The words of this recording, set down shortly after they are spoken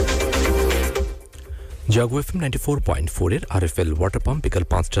জাগো FM 94.4 এর RFL water pump বিকাল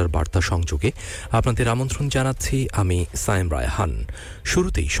 5টার বার্তা সংযোগে আপনাদের আমন্ত্রণ জানাচ্ছি আমি সায়েম রায়হান।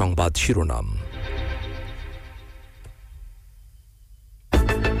 শুরুতেই সংবাদ শিরোনাম।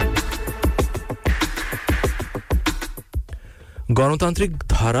 গণতান্ত্রিক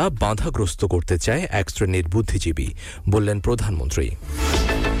ধারা বাধাগ্রস্ত করতে চায় এক শ্রেণীর বুদ্ধিজীবী, বললেন প্রধানমন্ত্রী।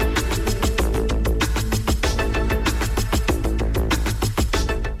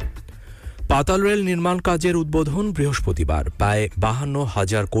 পাতাল রেল নির্মাণ কাজের উদ্বোধন বৃহস্পতিবার, প্রায়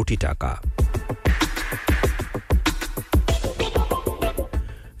 52,000 কোটি টাকা।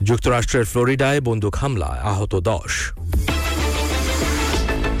 যুক্তরাষ্ট্রের ফ্লোরিডায় বন্দুক হামলায় আহত 10।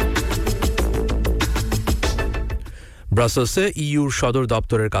 ব্রাসেলসে ইইউর সদর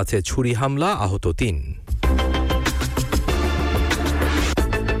দপ্তরের কাছে ছুরি হামলা, আহত 3।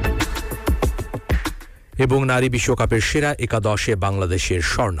 এবং নারী বিশ্বকাপের সেরা একাদশে বাংলাদেশের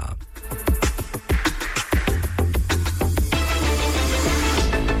স্বর্ণা।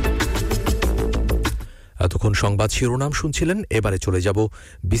 এতক্ষণ সংবাদ শিরোনাম শুনছিলেন, এবারে চলে যাব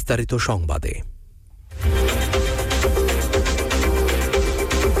বিস্তারিত সংবাদে।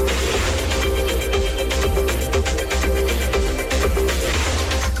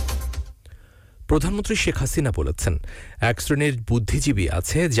 প্রধানমন্ত্রী শেখ হাসিনা বলেছেন, এক শ্রেণীর বুদ্ধিজীবী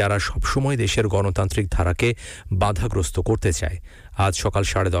আছে যারা সবসময় দেশের গণতান্ত্রিক ধারাকে বাধাগ্রস্ত করতে চায়। আজ সকাল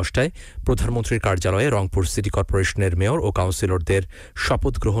 10:30টায় প্রধানমন্ত্রীর কার্যালয়ে রংপুর সিটি কর্পোরেশনের মেয়র ও কাউন্সিলরদের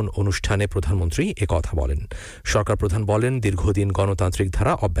শপথ গ্রহণ অনুষ্ঠানে প্রধানমন্ত্রী একথা বলেন। সরকার প্রধান বলেন, দীর্ঘদিন গণতান্ত্রিক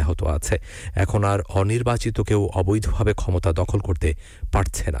ধারা অব্যাহত আছে, এখন আর অনির্বাচিত কেউ অবৈধভাবে ক্ষমতা দখল করতে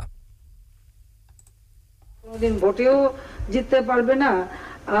পারছে না। কোনোদিন ভোটেও জিততে পারবে না,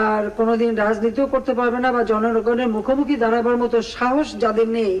 আর কোনোদিন রাজনীতিও করতে পারবে না, বা জনগণের মুখোমুখি দাঁড়াবার মতো সাহস যাদের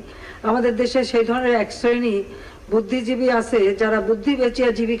নেই। আমাদের দেশে সেই ধরনের এক শ্রেণী বুদ্ধিজীবী আছে যারা বুদ্ধি বেচিয়ে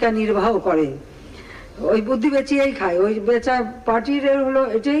জীবিকা নির্বাহ করে, ওই বুদ্ধি বেচিয়েই খায়। ওই বেচা পার্টির হলো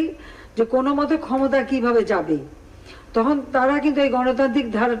এটাই যে কোনো মতে ক্ষমতা কিভাবে যাবে। তখন তারা কিন্তু এই গণতান্ত্রিক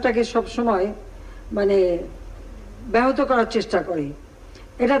ধারাটাকে সবসময় ব্যাহত করার চেষ্টা করে।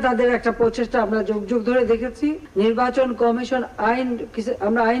 এটা তাদের একটা প্রচেষ্টা আমরা যুগ যুগ ধরে দেখেছি। নির্বাচন কমিশন আইন,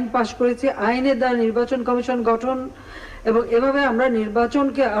 আমরা আইন পাশ করেছি, আইনের দ্বারা নির্বাচন কমিশন গঠন, এবং এভাবে আমরা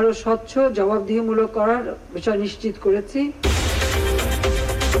নির্বাচনকে আরো স্বচ্ছ জবাবদিহিমূলক করার বিষয় নিশ্চিত করেছি।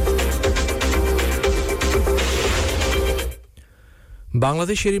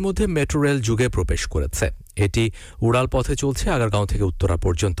 বাংলাদেশ এরই মধ্যে মেট্রো রেল যুগে প্রবেশ করেছে। এটি উড়াল পথে চলছে আগারগাঁও থেকে উত্তরা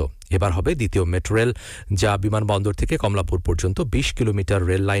পর্যন্ত। এবার হবে দ্বিতীয় মেট্রো রেল, যা বিমানবন্দর থেকে কমলাপুর পর্যন্ত 20 কিলোমিটার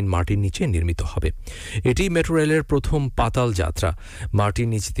রেল লাইন মাটির নিচে নির্মিত হবে। এটি মেট্রো রেলের প্রথম পাতাল যাত্রা। মাটির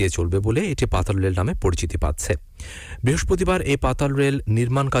নিচ দিয়ে চলবে বলে এটি পাতাল রেল নামে পরিচিতি পাচ্ছে। বৃহস্পতিবার এই পাতাল রেল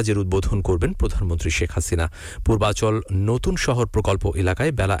নির্মাণ কাজের উদ্বোধন করবেন প্রধানমন্ত্রী শেখ হাসিনা। পূর্বাচল নতুন শহর প্রকল্প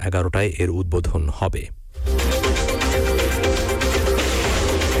এলাকায় বেলা 11টায় এর উদ্বোধন হবে।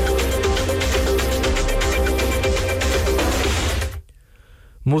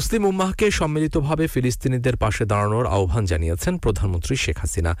 মুসলিম উম্মাহকে সম্মিলিতভাবে ফিলিস্তিনিদের পাশে দাঁড়ানোর আহ্বান জানিয়েছেন প্রধানমন্ত্রী শেখ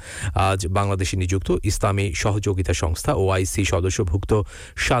হাসিনা। আজ বাংলাদেশে নিযুক্ত ইসলামী সহযোগিতা সংস্থা ওআইসি সদস্যভুক্ত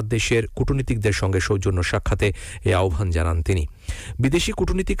 7 দেশের কূটনীতিকদের সঙ্গে সৌজন্য সাক্ষাতে এই আহ্বান জানান তিনি। বিদেশি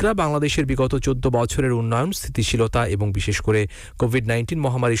কূটনীতিকরা বাংলাদেশের বিগত 14 বছরের উন্নয়ন, স্থিতিশীলতা এবং বিশেষ করে কোভিড-19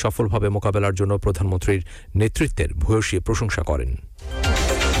 মহামারী সফলভাবে মোকাবেলার জন্য প্রধানমন্ত্রীর নেতৃত্বের ভূয়সী প্রশংসা করেন।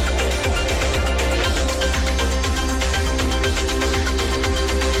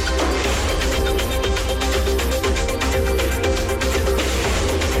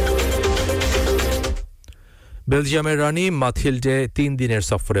 বেলজিয়ামের রানী মাথিল্ডে 3 দিনের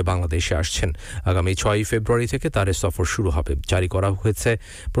সফরে বাংলাদেশে আসছেন। আগামী 6 ফেব্রুয়ারি থেকে তার সফর শুরু হবে। জারি করা হয়েছে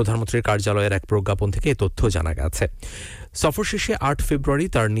প্রধানমন্ত্রীর কার্যালয়ের এক প্রজ্ঞাপন থেকে এই তথ্য জানা গেছে। সফর শেষে 8 ফেব্রুয়ারি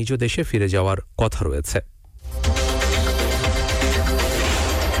তার নিজ দেশে ফিরে যাওয়ার কথা রয়েছে।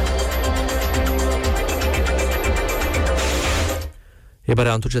 এবারে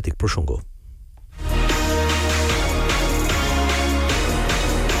আন্তর্জাতিক প্রসঙ্গ।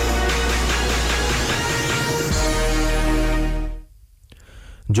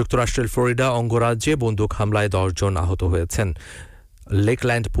 যুক্তরাষ্ট্রের ফ্লোরিডা অঙ্গরাজ্যে বন্দুক হামলায় 10 জন আহত হয়েছেন।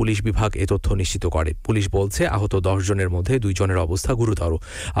 লেকল্যান্ড পুলিশ বিভাগ এ তথ্য নিশ্চিত করে। পুলিশ বলছে, আহত 10 জনের মধ্যে 2 জনের অবস্থা গুরুতর।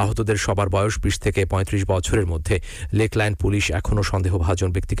 আহতদের সবার বয়স 20 থেকে 35 বছরের মধ্যে। লেকল্যান্ড পুলিশ এখনও সন্দেহভাজন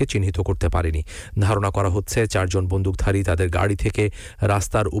ব্যক্তিকে চিহ্নিত করতে পারেনি। ধারণা করা হচ্ছে 4 জন বন্দুকধারী তাদের গাড়ি থেকে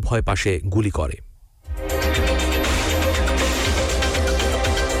রাস্তার উভয় পাশে গুলি করে।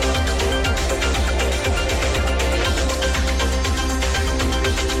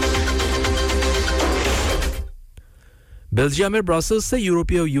 বেলজিয়ামের ব্রাসেলসে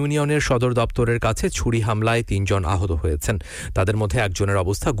ইউরোপীয় ইউনিয়নের সদর দপ্তরের কাছে ছুরি হামলায় ৩ জন আহত হয়েছেন। তাদের মধ্যে একজনের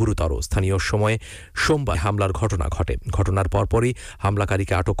অবস্থা গুরুতর। স্থানীয় সময়ে সোমবার হামলার ঘটনা ঘটে। ঘটনার পরপরই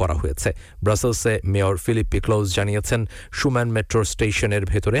হামলাকারীকে আটক করা হয়েছে। ব্রাসেলসে মেয়র ফিলিপ পিক্লোজ জানিয়েছেন, শুম্যান মেট্রো স্টেশনের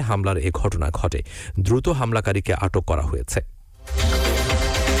ভেতরে হামলার এ ঘটনা ঘটে। দ্রুত হামলাকারীকে আটক করা হয়েছে।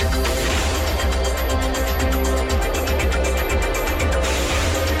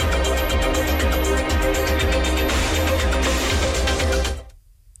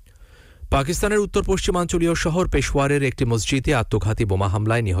 পাকিস্তানের উত্তর পশ্চিমাঞ্চলীয় শহর পেশোয়ারের একটি মসজিদে আত্মঘাতী বোমা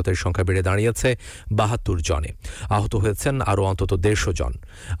হামলায় নিহতের সংখ্যা বেড়ে দাঁড়িয়েছে ৭২ জনে। আহত হয়েছেন আরও অন্তত ১৫০ জন।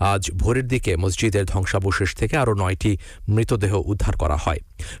 আজ ভোরের দিকে মসজিদের ধ্বংসাবশেষ থেকে আরও ৯টি মৃতদেহ উদ্ধার করা হয়।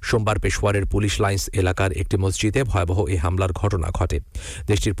 সোমবার পেশোয়ারের পুলিশ লাইন্স এলাকার একটি মসজিদে ভয়াবহ এই হামলার ঘটনা ঘটে।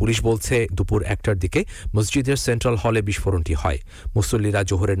 দেশটির পুলিশ বলছে, দুপুর ১টার দিকে মসজিদের সেন্ট্রাল হলে বিস্ফোরণটি হয়। মুসল্লিরা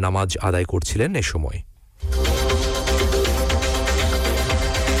জোহরের নামাজ আদায় করছিলেন এ সময়।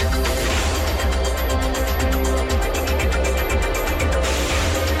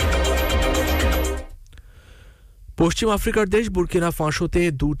 পশ্চিম আফ্রিকার দেশ বুর্কিনা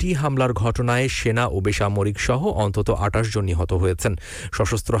ফাসোতে ২টি হামলার ঘটনায় সেনা ও বেসামরিক সহ অন্তত ২৮ জন নিহত হয়েছেন।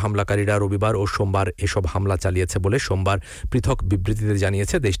 সশস্ত্র হামলাকারীরা রবিবার ও সোমবার এসব হামলা চালিয়েছে বলে সোমবার পৃথক বিবৃতিতে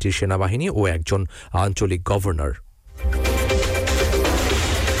জানিয়েছে দেশটির সেনাবাহিনী ও একজন আঞ্চলিক গভর্নর।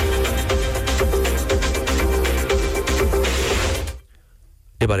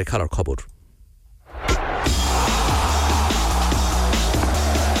 এবারে খেলার খবর।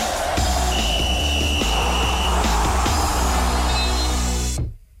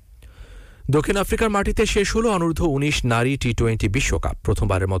 দক্ষিণ আফ্রিকার মাটিতে শেষ হল অনূর্ধ্ব ১৯ নারী টি-২০ বিশ্বকাপ।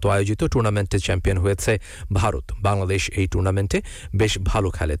 প্রথমবারের মতো আয়োজিত টুর্নামেন্টে চ্যাম্পিয়ন হয়েছে ভারত। বাংলাদেশ এই টুর্নামেন্টে বেশ ভালো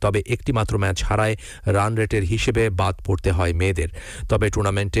খেলে, তবে একটি মাত্র ম্যাচ হারায় রান রেটের হিসেবে বাদ পড়তে হয় মেয়েদের। তবে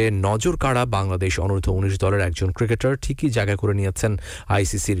টুর্নামেন্টে নজর কাড়া বাংলাদেশ অনূর্ধ্ব ১৯ দলের একজন ক্রিকেটার ঠিকই জায়গা করে নিয়েছেন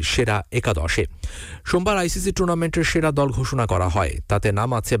আইসিসির সেরা একাদশে। সোমবার আইসিসি টুর্নামেন্টের সেরা দল ঘোষণা করা হয়। তাতে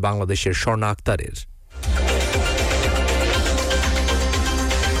নাম আছে বাংলাদেশের স্বর্ণা আক্তারের।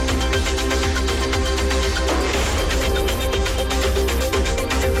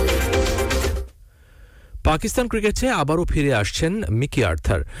 পাকিস্তান ক্রিকেটে আবারও ফিরে আসছেন মিকি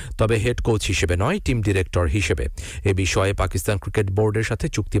আর্থার, তবে হেড কোচ হিসেবে নয়, টিম ডিরেক্টর হিসেবে। এ বিষয়ে পাকিস্তান ক্রিকেট বোর্ডের সাথে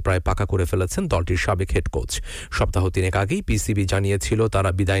চুক্তি প্রায় পাকা করে ফেলেছেন দলটির সাবেক হেড কোচ। সপ্তাহ ৩ আগেই পিসিবি জানিয়েছিল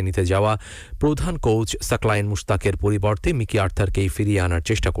তারা বিদায় নিতে যাওয়া প্রধান কোচ সাকলাইন মুশতাকের পরিবর্তে মিকি আর্থারকেই ফিরিয়ে আনার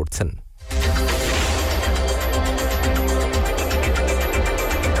চেষ্টা করছেন।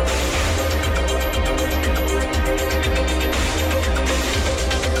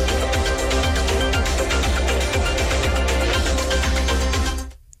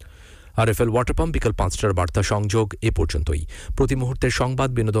 আরএফএল ওয়াটার পাম্প বিকাল ৫টার বার্তা সংযোগ এ পর্যন্তই। প্রতি মুহূর্তের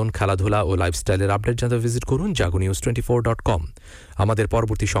সংবাদ, বিনোদন, খেলাধুলা ও লাইফস্টাইলের আপডেট জানতে ভিজিট করুন jagonews24.com। আমাদের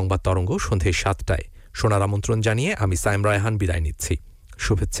পরবর্তী সংবাদ তরঙ্গ সন্ধ্যে ৭টায়। শোনার আমন্ত্রণ জানিয়ে আমি সাইম রায়হান বিদায় নিচ্ছি।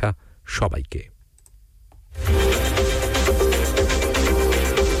 শুভেচ্ছা সবাইকে।